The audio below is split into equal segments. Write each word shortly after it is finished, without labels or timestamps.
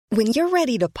When you're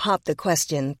ready to pop the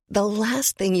question, the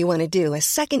last thing you want to do is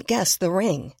second-guess the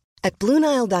ring. At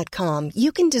BlueNile.com,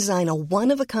 you can design a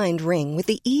one-of-a-kind ring with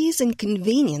the ease and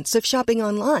convenience of shopping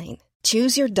online.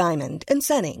 Choose your diamond and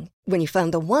setting. When you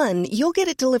find the one, you'll get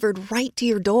it delivered right to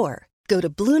your door. Go to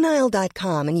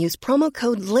BlueNile.com and use promo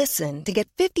code LISTEN to get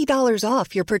 $50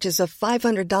 off your purchase of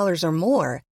 $500 or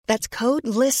more. That's code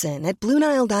LISTEN at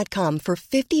BlueNile.com for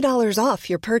 $50 off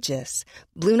your purchase.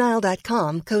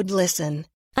 BlueNile.com, code LISTEN.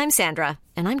 I'm Sandra,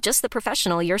 and I'm just the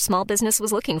professional your small business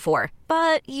was looking for.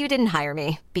 But you didn't hire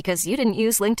me because you didn't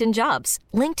use LinkedIn Jobs.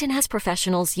 LinkedIn has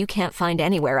professionals you can't find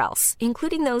anywhere else,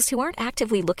 including those who aren't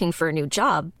actively looking for a new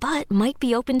job, but might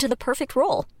be open to the perfect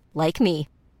role, like me.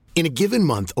 In a given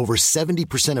month, over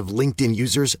 70% of LinkedIn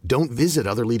users don't visit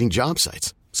other leading job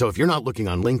sites. So if you're not looking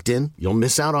on LinkedIn, you'll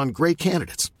miss out on great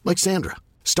candidates like Sandra.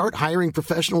 Start hiring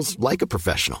professionals like a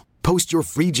professional. Post your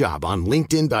free job on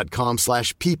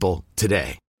linkedin.com/people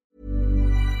today.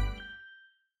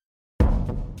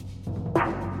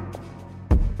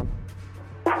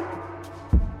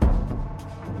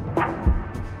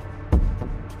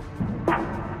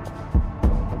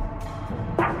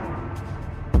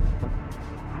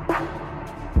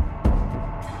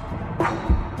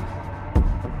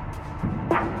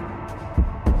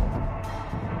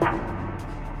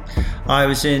 I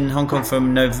was in Hong Kong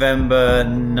from November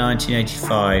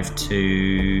 1985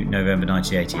 to November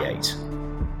 1988.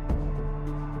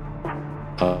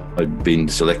 I'd been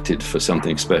selected for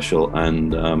something special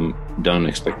and don't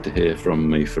expect to hear from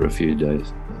me for a few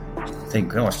days. I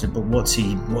think, gosh, but what's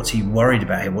he worried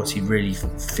about here? What's he really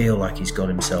feel like he's got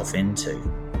himself into?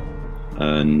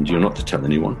 And you're not to tell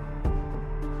anyone.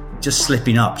 Just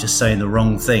slipping up, just saying the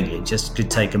wrong thing, it just could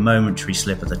take a momentary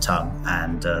slip of the tongue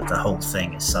and the whole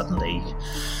thing is suddenly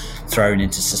thrown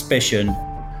into suspicion.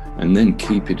 And then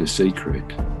keep it a secret.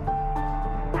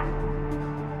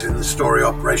 In the story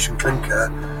Operation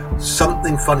Clinker,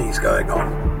 something funny's going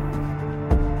on.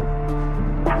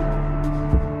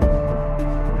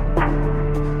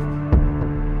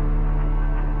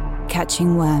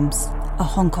 Catching Worms, a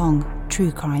Hong Kong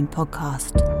true crime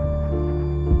podcast.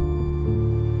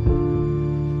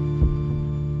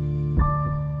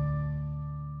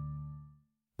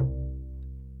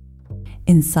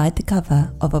 Inside the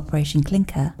cover of Operation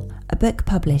Clinker, a book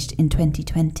published in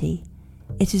 2020,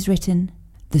 it is written,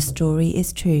 "The story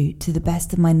is true to the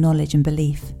best of my knowledge and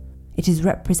belief. It is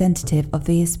representative of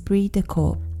the esprit de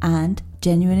corps and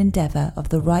genuine endeavour of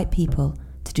the right people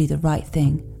to do the right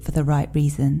thing for the right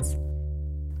reasons."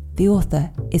 The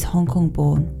author is Hong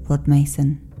Kong-born Rod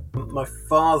Mason. My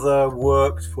father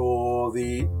worked for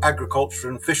the Agriculture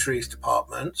and Fisheries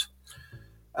Department.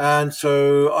 And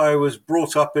so I was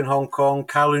brought up in Hong Kong,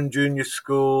 Kowloon Junior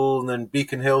School, and then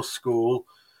Beacon Hill School.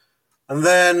 And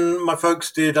then my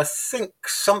folks did, I think,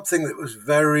 something that was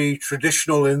very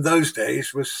traditional in those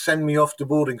days, was send me off to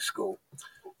boarding school.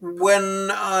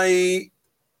 When I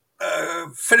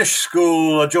finished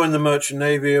school, I joined the Merchant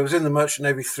Navy. I was in the Merchant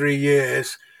Navy 3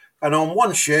 years. And on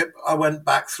one ship, I went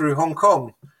back through Hong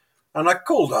Kong. And I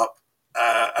called up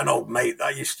an old mate that I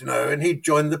used to know, and he'd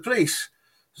joined the police.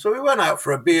 So we went out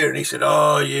for a beer and he said,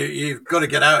 "Oh, you've got to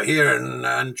get out here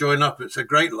and join up. It's a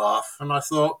great laugh." And I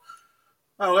thought,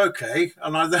 well, okay.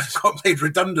 And I then got made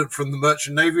redundant from the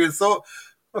Merchant Navy and thought,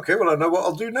 okay, well, I know what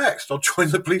I'll do next. I'll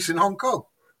join the police in Hong Kong.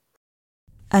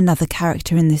 Another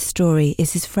character in this story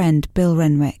is his friend Bill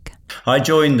Renwick. I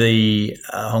joined the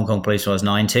Hong Kong Police when I was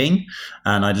 19,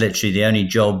 and I'd literally, the only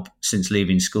job since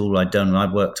leaving school I'd done,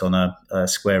 I worked on a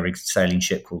square-rigged sailing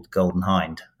ship called the Golden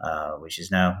Hind, which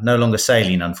is now no longer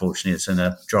sailing, unfortunately. It's in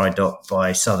a dry dock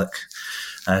by Southwark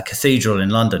Cathedral in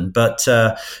London. But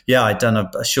I'd done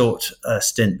a short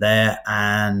stint there,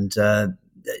 and I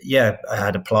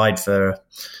had applied for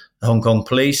the Hong Kong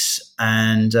Police,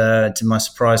 and to my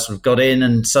surprise, sort of got in,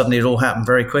 and suddenly it all happened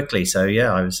very quickly. So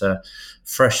I was a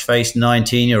fresh-faced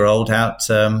 19-year-old out,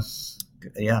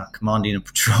 commanding a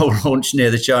patrol launch near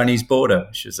the Chinese border,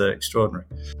 which was extraordinary.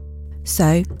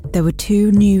 So there were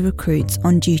two new recruits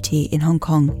on duty in Hong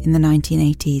Kong in the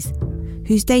 1980s,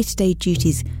 whose day-to-day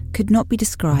duties could not be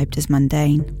described as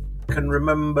mundane. I can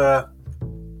remember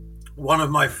one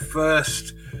of my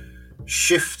first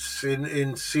shifts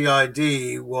in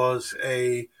CID was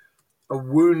a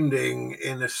wounding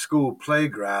in a school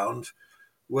playground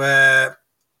where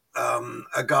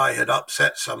a guy had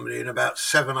upset somebody and about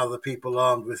 7 other people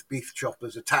armed with beef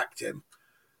choppers attacked him.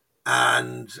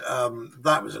 And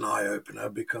that was an eye-opener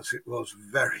because it was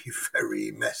very,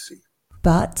 very messy.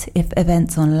 But if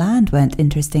events on land weren't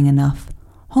interesting enough,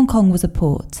 Hong Kong was a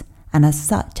port and as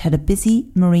such had a busy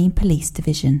marine police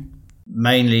division.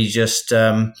 mainly just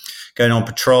going on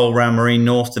patrol around Marine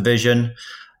North Division.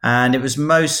 And it was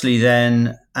mostly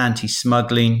then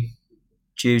anti-smuggling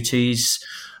duties.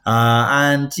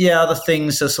 Other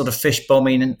things are sort of fish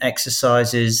bombing and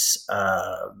exercises,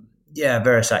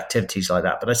 various activities like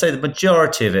that. But I'd say the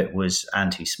majority of it was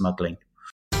anti-smuggling.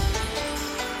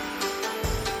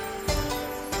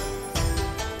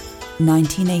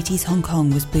 1980s Hong Kong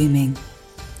was booming.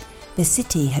 The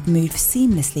city had moved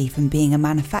seamlessly from being a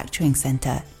manufacturing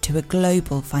centre to a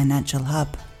global financial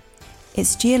hub.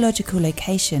 Its geological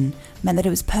location meant that it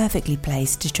was perfectly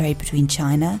placed to trade between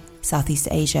China, Southeast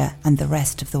Asia and the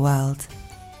rest of the world.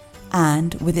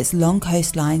 And with its long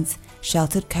coastlines,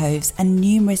 sheltered coves and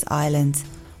numerous islands,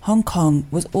 Hong Kong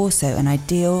was also an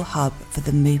ideal hub for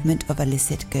the movement of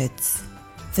illicit goods.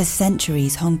 For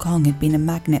centuries, Hong Kong had been a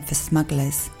magnet for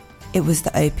smugglers. It was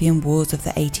the Opium Wars of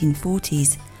the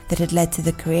 1840s that had led to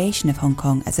the creation of Hong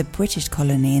Kong as a British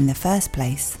colony in the first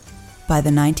place. By the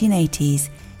 1980s,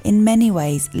 in many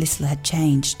ways little had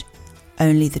changed,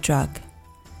 only the drug.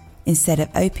 Instead of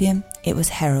opium, it was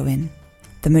heroin.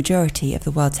 The majority of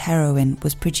the world's heroin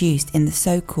was produced in the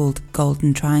so-called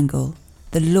Golden Triangle,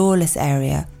 the lawless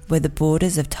area where the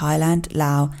borders of Thailand,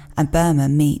 Laos and Burma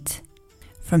meet.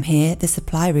 From here, the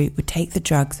supply route would take the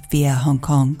drugs via Hong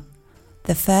Kong.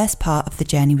 The first part of the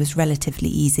journey was relatively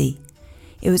easy.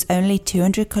 It was only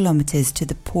 200 kilometres to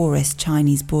the porous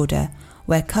Chinese border,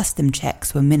 where custom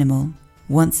checks were minimal.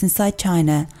 Once inside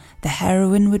China, the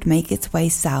heroin would make its way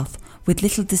south with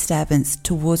little disturbance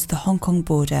towards the Hong Kong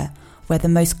border, where the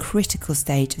most critical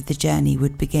stage of the journey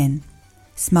would begin.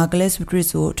 Smugglers would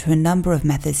resort to a number of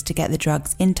methods to get the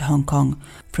drugs into Hong Kong,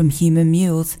 from human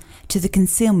mules to the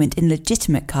concealment in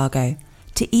legitimate cargo,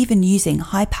 to even using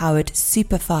high-powered,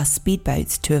 super-fast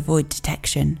speedboats to avoid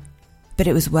detection. But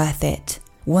it was worth it.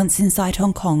 Once inside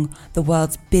Hong Kong, the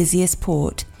world's busiest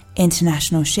port,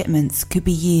 international shipments could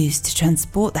be used to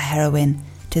transport the heroin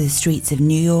to the streets of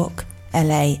New York,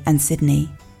 LA and Sydney.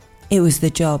 It was the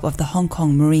job of the Hong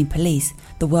Kong Marine Police,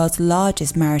 the world's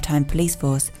largest maritime police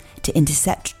force, to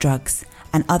intercept drugs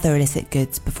and other illicit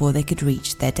goods before they could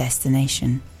reach their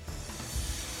destination.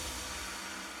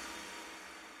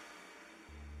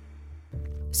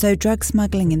 So drug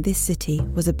smuggling in this city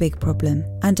was a big problem,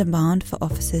 and demand for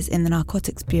officers in the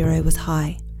Narcotics Bureau was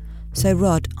high. So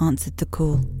Rod answered the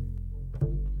call.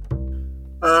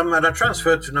 And I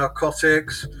transferred to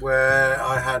narcotics, where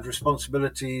I had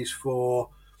responsibilities for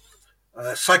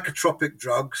psychotropic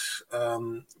drugs,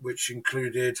 which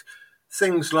included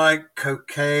things like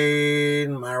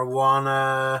cocaine,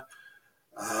 marijuana,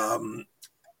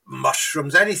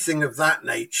 mushrooms, anything of that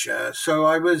nature. So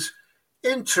I was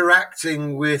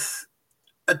interacting with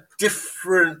a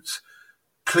different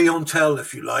clientele,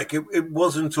 if you like. It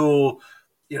wasn't all,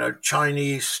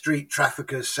 Chinese street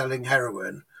traffickers selling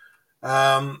heroin.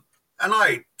 And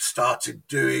I started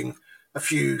doing a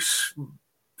few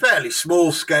fairly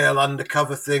small-scale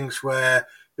undercover things where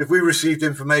if we received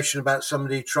information about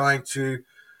somebody trying to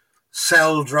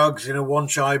sell drugs in a Wan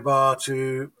Chai bar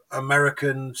to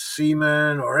American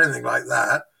seamen or anything like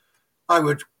that, I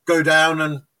would go down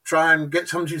and try and get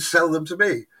somebody to sell them to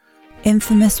me.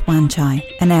 Infamous Wan Chai,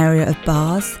 an area of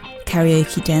bars,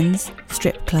 karaoke dens,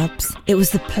 strip clubs. It was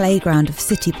the playground of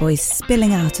city boys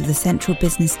spilling out of the central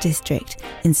business district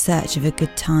in search of a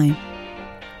good time.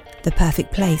 The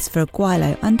perfect place for a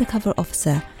Guilo undercover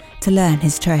officer to learn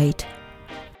his trade.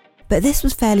 But this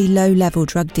was fairly low-level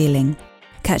drug dealing.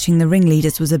 Catching the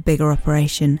ringleaders was a bigger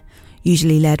operation,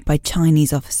 usually led by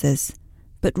Chinese officers.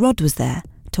 But Rod was there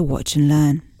to watch and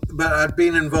learn. But I'd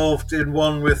been involved in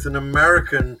one with an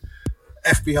American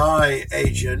FBI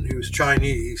agent who was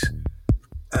Chinese,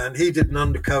 and he did an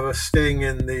undercover sting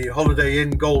in the Holiday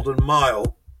Inn Golden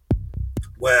Mile,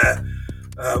 where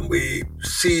we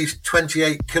seized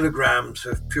 28 kilograms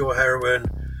of pure heroin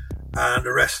and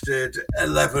arrested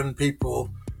 11 people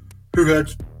who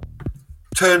had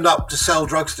turned up to sell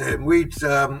drugs to him. We'd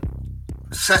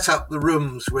set up the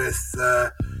rooms with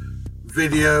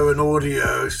video and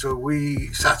audio, so we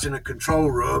sat in a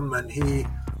control room and he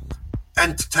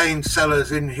entertained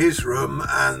sellers in his room,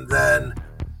 and then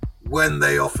when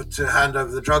they offered to hand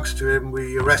over the drugs to him,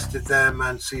 we arrested them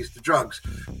and seized the drugs.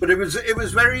 But it was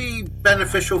very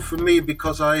beneficial for me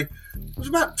because it was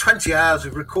about 20 hours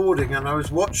of recording, and I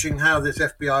was watching how this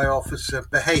FBI officer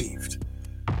behaved.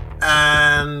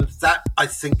 And that, I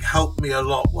think, helped me a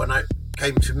lot when it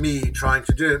came to me trying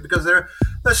to do it, because there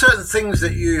are certain things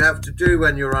that you have to do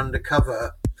when you're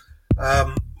undercover,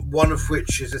 one of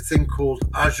which is a thing called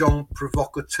agent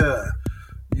provocateur.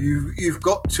 You've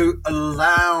got to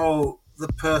allow the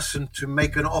person to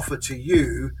make an offer to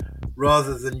you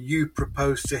rather than you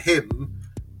propose to him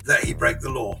that he break the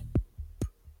law.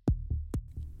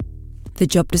 The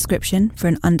job description for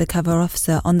an undercover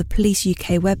officer on the Police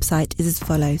UK website is as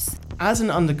follows. As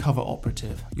an undercover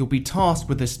operative, you'll be tasked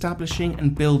with establishing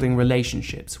and building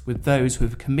relationships with those who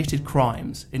have committed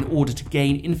crimes in order to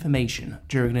gain information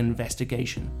during an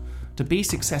investigation. To be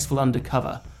successful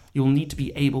undercover, you'll need to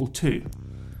be able to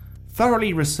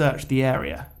thoroughly research the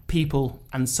area, people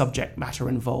and subject matter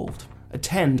involved,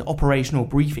 attend operational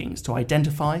briefings to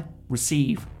identify,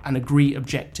 receive and agree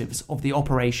objectives of the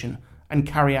operation and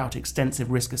carry out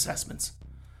extensive risk assessments.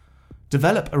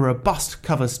 Develop a robust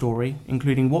cover story,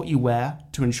 including what you wear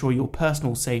to ensure your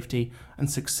personal safety and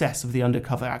success of the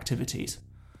undercover activities.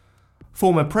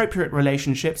 Form appropriate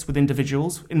relationships with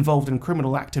individuals involved in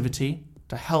criminal activity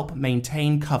to help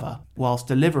maintain cover whilst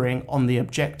delivering on the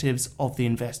objectives of the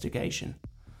investigation.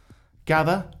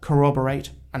 Gather,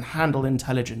 corroborate, and handle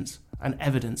intelligence and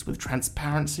evidence with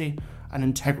transparency and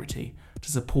integrity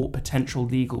to support potential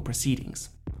legal proceedings.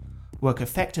 Work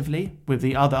effectively with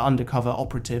the other undercover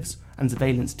operatives and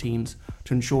surveillance teams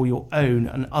to ensure your own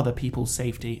and other people's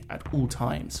safety at all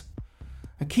times.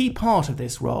 A key part of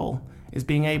this role is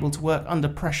being able to work under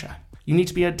pressure. You need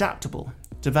to be adaptable,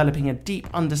 developing a deep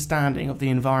understanding of the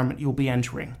environment you'll be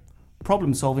entering.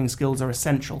 Problem-solving skills are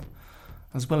essential,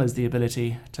 as well as the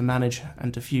ability to manage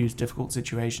and diffuse difficult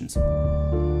situations.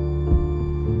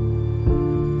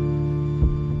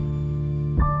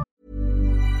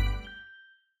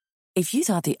 If you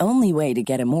thought the only way to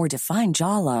get a more defined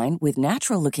jawline with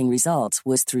natural-looking results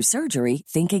was through surgery,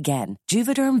 think again.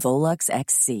 Juvederm Volux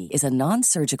XC is a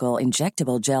non-surgical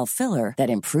injectable gel filler that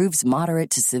improves moderate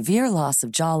to severe loss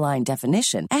of jawline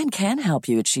definition and can help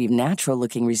you achieve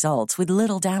natural-looking results with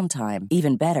little downtime.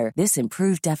 Even better, this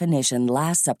improved definition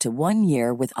lasts up to 1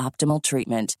 year with optimal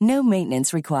treatment. No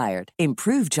maintenance required.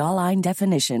 Improve jawline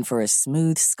definition for a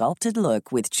smooth, sculpted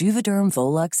look with Juvederm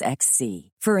Volux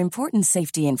XC. For important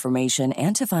safety information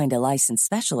and to find a licensed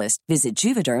specialist, visit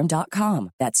Juvederm.com.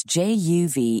 That's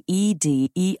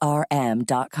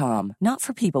JUVEDERM.com. Not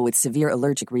for people with severe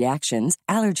allergic reactions,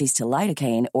 allergies to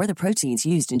lidocaine, or the proteins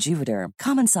used in Juvederm.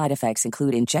 Common side effects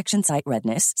include injection site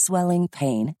redness, swelling,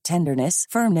 pain, tenderness,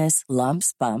 firmness,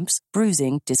 lumps, bumps,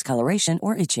 bruising, discoloration,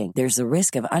 or itching. There's a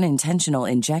risk of unintentional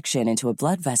injection into a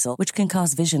blood vessel, which can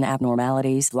cause vision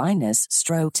abnormalities, blindness,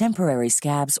 stroke, temporary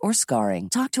scabs, or scarring.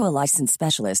 Talk to a licensed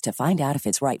specialist to find out if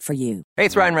it's right for you. Hey,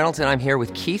 it's Ryan Reynolds, and I'm here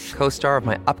with Keith, co-star of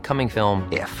my upcoming film,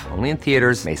 If, only in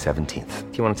theaters May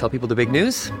 17th. Do you want to tell people the big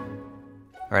news?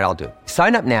 All right, I'll do it.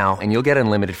 Sign up now and you'll get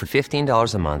unlimited for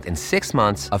 $15 a month and 6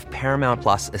 months of Paramount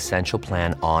Plus Essential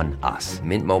Plan on us.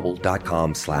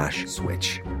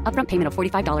 MintMobile.com/switch. Upfront payment of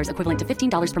 $45 equivalent to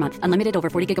 $15 per month. Unlimited over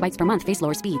 40 gigabytes per month. Face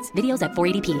lower speeds. Videos at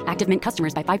 480p. Active Mint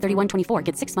customers by 531.24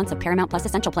 get 6 months of Paramount Plus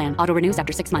Essential Plan. Auto renews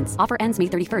after 6 months. Offer ends May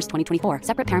 31st, 2024.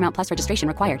 Separate Paramount Plus registration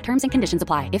required. Terms and conditions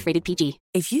apply if rated PG.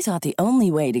 If you thought the only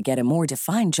way to get a more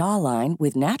defined jawline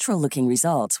with natural-looking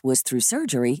results was through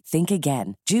surgery, think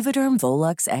again. Juvederm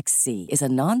Volux XC is a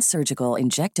non-surgical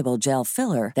injectable gel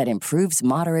filler that improves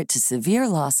moderate to severe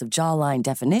loss of jawline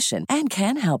definition and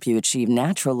can help you achieve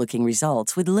natural-looking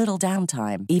results with little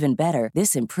downtime. Even better,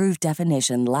 this improved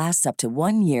definition lasts up to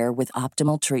 1 year with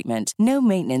optimal treatment. No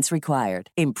maintenance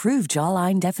required. Improve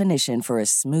jawline definition for a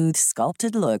smooth,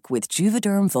 sculpted look with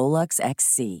Juvederm Volux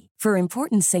XC. For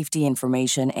important safety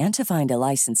information and to find a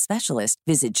licensed specialist,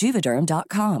 visit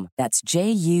Juvederm.com. That's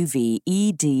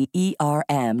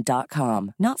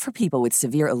JUVEDERM.com. Not for people with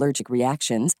severe allergic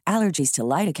reactions, allergies to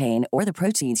lidocaine, or the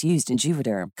proteins used in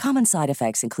Juvederm. Common side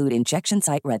effects include injection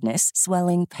site redness,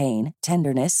 swelling, pain,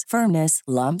 tenderness, firmness,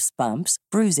 lumps, bumps,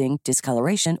 bruising,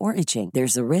 discoloration, or itching.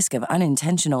 There's a risk of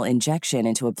unintentional injection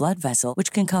into a blood vessel,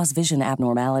 which can cause vision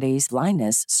abnormalities,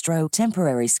 blindness, stroke,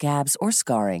 temporary scabs, or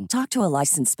scarring. Talk to a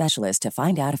licensed specialist to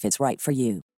find out if it's right for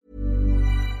you.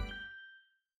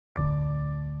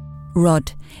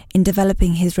 Rod, in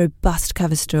developing his robust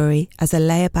cover story as a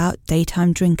layabout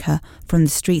daytime drinker from the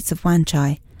streets of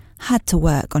Wanchai, had to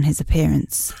work on his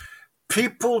appearance.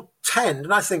 People tend,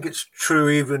 and I think it's true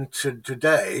even to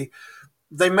today,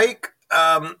 they make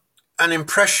an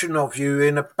impression of you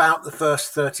in about the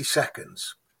first 30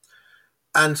 seconds.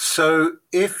 And so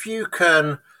if you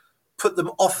can put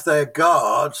them off their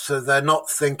guard so they're not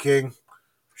thinking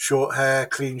short hair,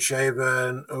 clean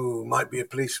shaven, oh, might be a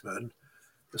policeman.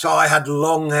 So I had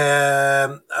long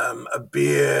hair, a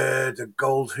beard, a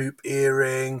gold hoop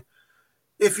earring.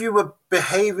 If you were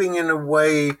behaving in a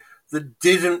way that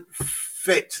didn't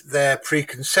fit their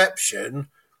preconception,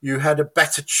 you had a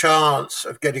better chance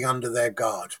of getting under their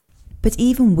guard. But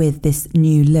even with this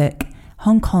new look,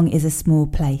 Hong Kong is a small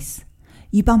place.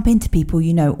 You bump into people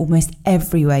you know almost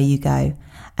everywhere you go,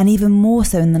 and even more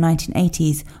so in the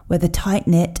 1980s, where the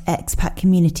tight-knit expat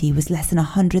community was less than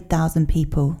 100,000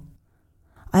 people.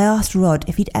 I asked Rod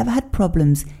if he'd ever had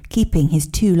problems keeping his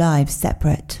two lives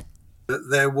separate.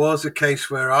 There was a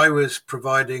case where I was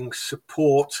providing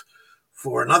support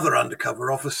for another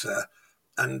undercover officer,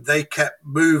 and they kept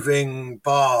moving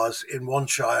bars in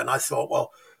Wanchai, and I thought,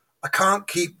 well, I can't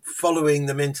keep following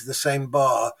them into the same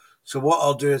bar, so what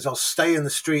I'll do is I'll stay in the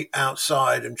street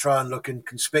outside and try and look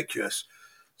inconspicuous.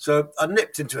 So I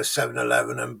nipped into a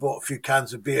 7-Eleven and bought a few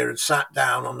cans of beer and sat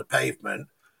down on the pavement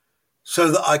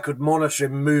so that I could monitor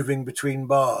him moving between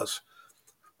bars.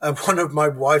 And one of my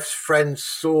wife's friends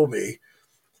saw me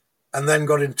and then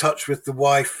got in touch with the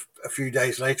wife a few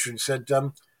days later and said,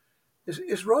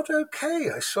 is Rod okay?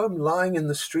 I saw him lying in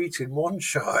the street in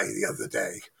Wanchai the other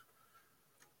day.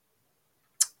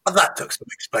 And that took some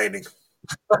explaining.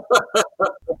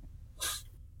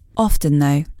 Often,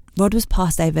 though, Rod was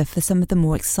passed over for some of the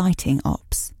more exciting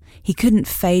ops. He couldn't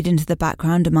fade into the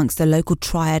background amongst a local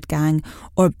triad gang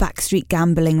or a backstreet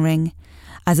gambling ring.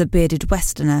 As a bearded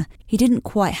Westerner, he didn't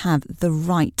quite have the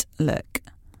right look.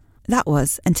 That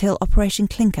was until Operation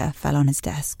Clinker fell on his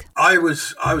desk. I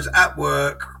was at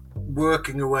work,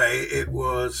 working away. It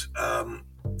was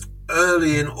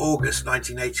early in August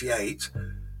 1988,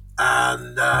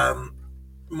 and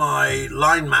my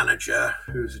line manager,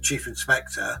 who's the chief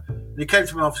inspector, he came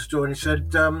to my office door and he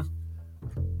said,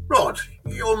 Rod,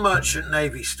 your merchant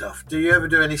navy stuff, do you ever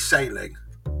do any sailing?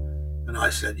 And I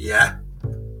said, yeah.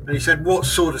 And he said, what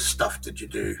sort of stuff did you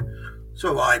do?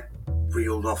 So I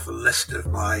reeled off a list of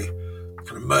my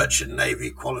kind of merchant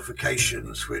navy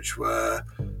qualifications, which were,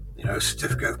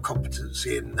 certificate of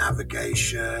competency in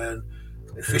navigation,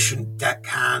 efficient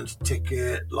deckhand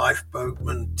ticket,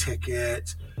 lifeboatman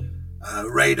ticket,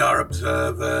 radar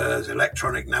observers,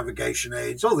 electronic navigation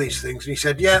aids, all these things. And he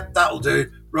said, yeah, that'll do.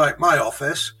 Right, my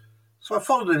office. So I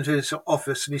followed into his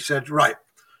office and he said, right,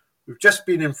 we've just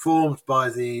been informed by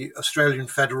the Australian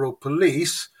Federal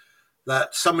Police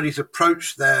that somebody's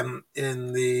approached them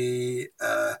in the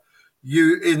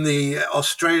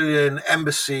Australian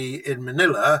Embassy in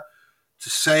Manila to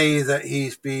say that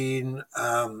he's been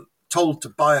told to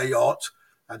buy a yacht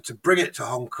and to bring it to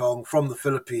Hong Kong from the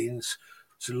Philippines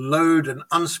to load an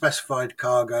unspecified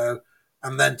cargo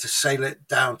and then to sail it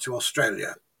down to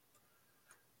Australia.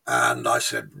 And I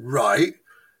said, right.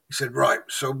 He said, right,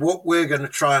 so what we're going to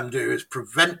try and do is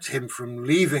prevent him from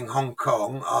leaving Hong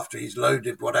Kong after he's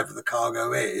loaded whatever the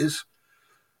cargo is.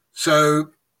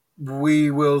 So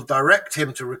we will direct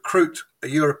him to recruit a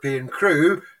European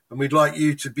crew, and we'd like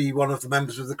you to be one of the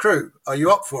members of the crew. Are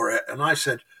you up for it? And I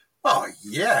said, oh,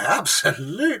 yeah,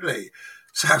 absolutely.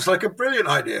 Sounds like a brilliant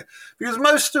idea. Because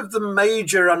most of the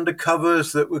major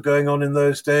undercovers that were going on in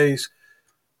those days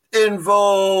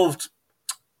involved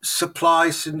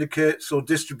supply syndicates or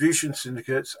distribution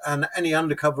syndicates, and any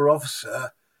undercover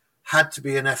officer had to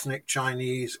be an ethnic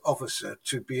Chinese officer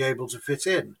to be able to fit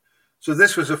in. So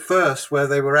this was a first where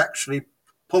they were actually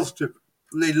positively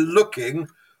looking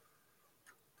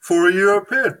for a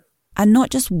European. And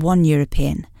not just one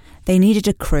European. They needed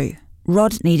a crew.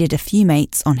 Rod needed a few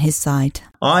mates on his side.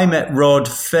 I met Rod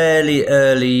fairly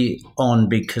early on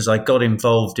because I got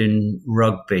involved in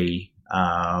rugby.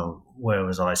 Where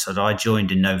was I? So I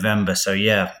joined in November. So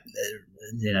yeah,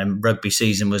 rugby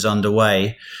season was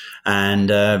underway, and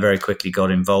very quickly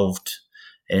got involved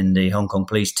in the Hong Kong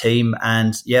police team,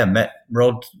 and met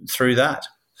Rod through that.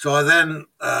 So I then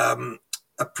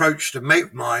approached a mate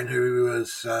of mine who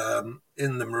was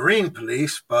in the Marine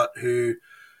Police, but who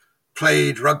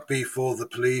played rugby for the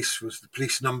police, was the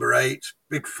police number 8,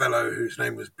 big fellow whose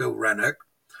name was Bill Rennock.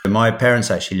 My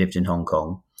parents actually lived in Hong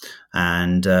Kong,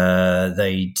 and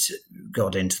they'd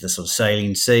got into the sort of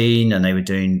sailing scene, and they were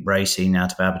doing racing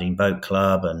out of Aberdeen Boat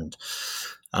Club, and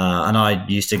I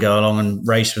used to go along and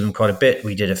race with them quite a bit.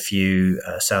 We did a few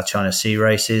South China Sea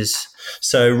races.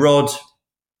 So Rod,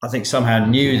 I think, somehow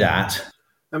knew that.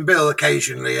 And Bill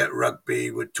occasionally at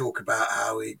rugby would talk about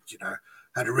how he,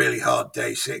 had a really hard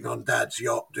day sitting on Dad's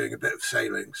yacht doing a bit of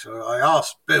sailing. So I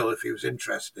asked Bill if he was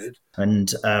interested.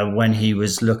 And when he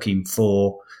was looking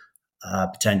for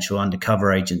potential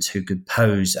undercover agents who could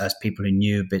pose as people who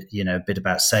knew a bit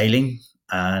about sailing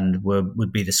and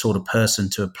would be the sort of person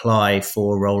to apply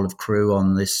for a role of crew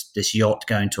on this yacht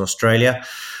going to Australia,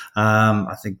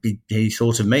 I think he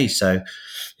thought of me. So,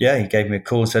 he gave me a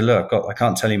call and said, look, I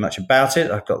can't tell you much about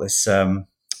it. I've got this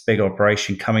big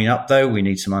operation coming up, though. We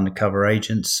need some undercover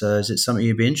agents. Is it something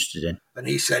you'd be interested in? And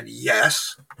he said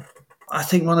yes. I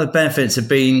think one of the benefits of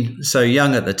being so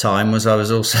young at the time was I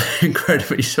was also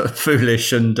incredibly sort of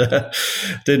foolish and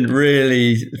didn't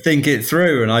really think it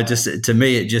through. And to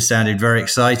me, it just sounded very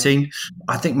exciting.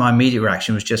 I think my immediate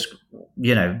reaction was just,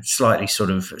 slightly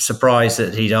sort of surprised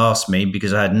that he'd asked me,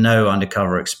 because I had no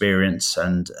undercover experience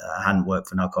and I hadn't worked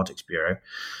for Narcotics Bureau.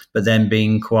 But then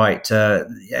being quite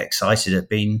excited at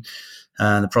being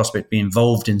the prospect of being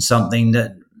involved in something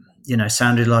that,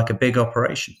 sounded like a big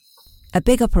operation. A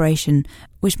big operation,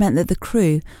 which meant that the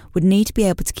crew would need to be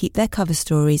able to keep their cover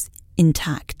stories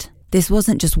intact. This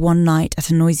wasn't just one night at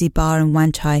a noisy bar in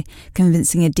Wan Chai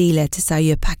convincing a dealer to sell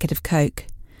you a packet of coke.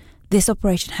 This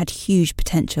operation had huge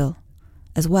potential,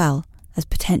 as well as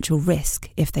potential risk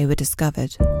if they were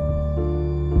discovered.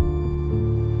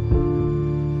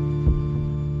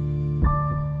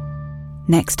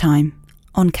 Next time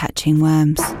on Catching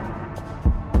Worms.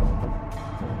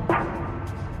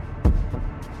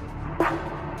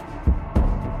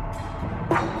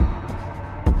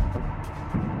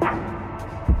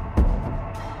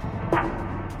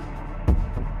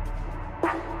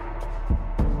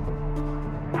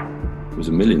 There's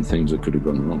a million things that could have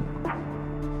gone wrong.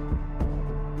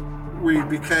 We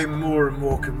became more and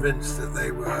more convinced that they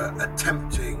were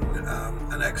attempting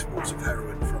an export of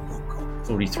heroin from Hong Kong.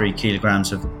 43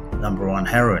 kilograms of number one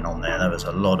heroin on there. There was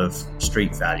a lot of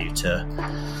street value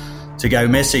to go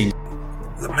missing.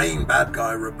 The main bad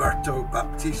guy, Roberto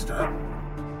Baptista,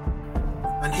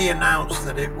 and he announced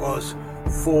that it was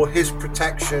for his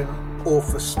protection or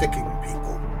for sticking people.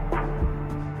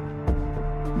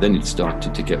 Then it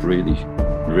started to get really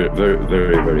very,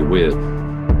 very, very weird.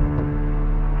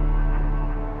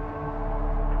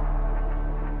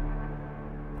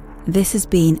 This has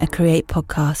been a Create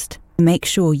podcast. Make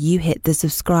sure you hit the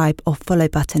subscribe or follow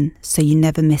button so you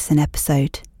never miss an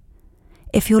episode.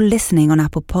 If you're listening on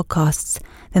Apple Podcasts,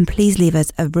 then please leave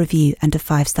us a review and a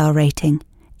 5-star rating.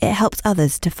 It helps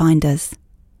others to find us.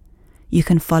 You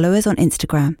can follow us on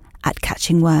Instagram at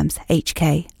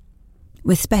CatchingWormsHK.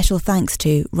 With special thanks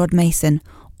to Rod Mason,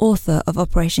 author of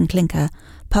Operation Clinker,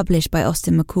 published by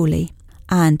Austin Macaulay,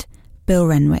 and Bill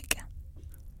Renwick.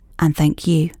 And thank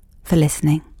you for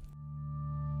listening.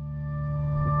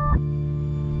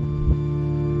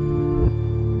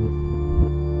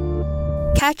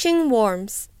 Catching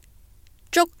worms.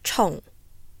 Zhuk chong.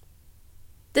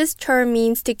 This term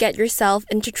means to get yourself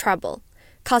into trouble,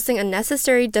 causing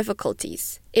unnecessary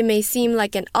difficulties. It may seem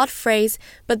like an odd phrase,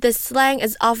 but this slang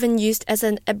is often used as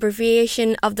an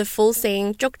abbreviation of the full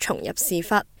saying "zhuk chong yap si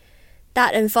fat."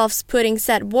 That involves putting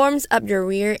said worms up your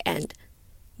rear end,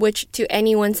 which to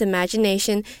anyone's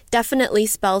imagination definitely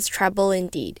spells trouble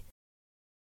indeed.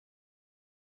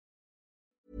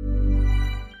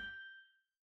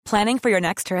 Planning for your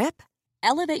next trip?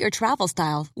 Elevate your travel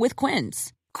style with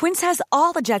Quince. Quince has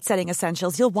all the jet-setting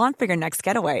essentials you'll want for your next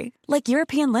getaway, like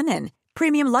European linen,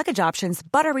 premium luggage options,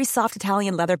 buttery soft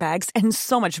Italian leather bags, and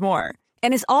so much more.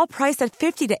 And is all priced at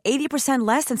 50 to 80%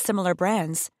 less than similar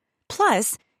brands.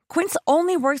 Plus, Quince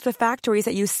only works with factories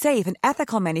that use safe and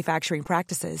ethical manufacturing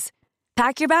practices.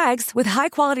 Pack your bags with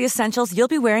high-quality essentials you'll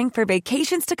be wearing for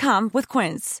vacations to come with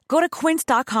Quince. Go to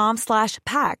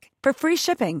quince.com/pack for free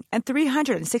shipping and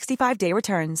 365-day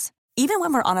returns. Even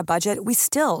when we're on a budget, we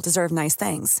still deserve nice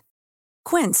things.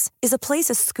 Quince is a place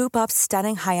to scoop up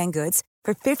stunning high-end goods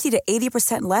for 50 to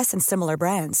 80% less than similar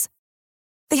brands.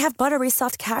 They have buttery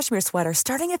soft cashmere sweaters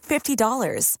starting at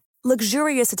 $50,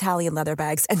 luxurious Italian leather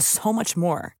bags, and so much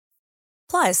more.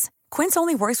 Plus, Quince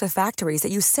only works with factories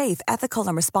that use safe, ethical,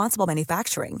 and responsible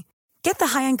manufacturing. Get the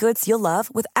high-end goods you'll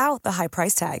love without the high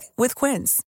price tag with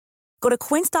Quince. Go to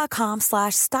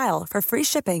quince.com/style for free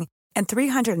shipping and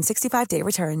 365-day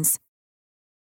returns.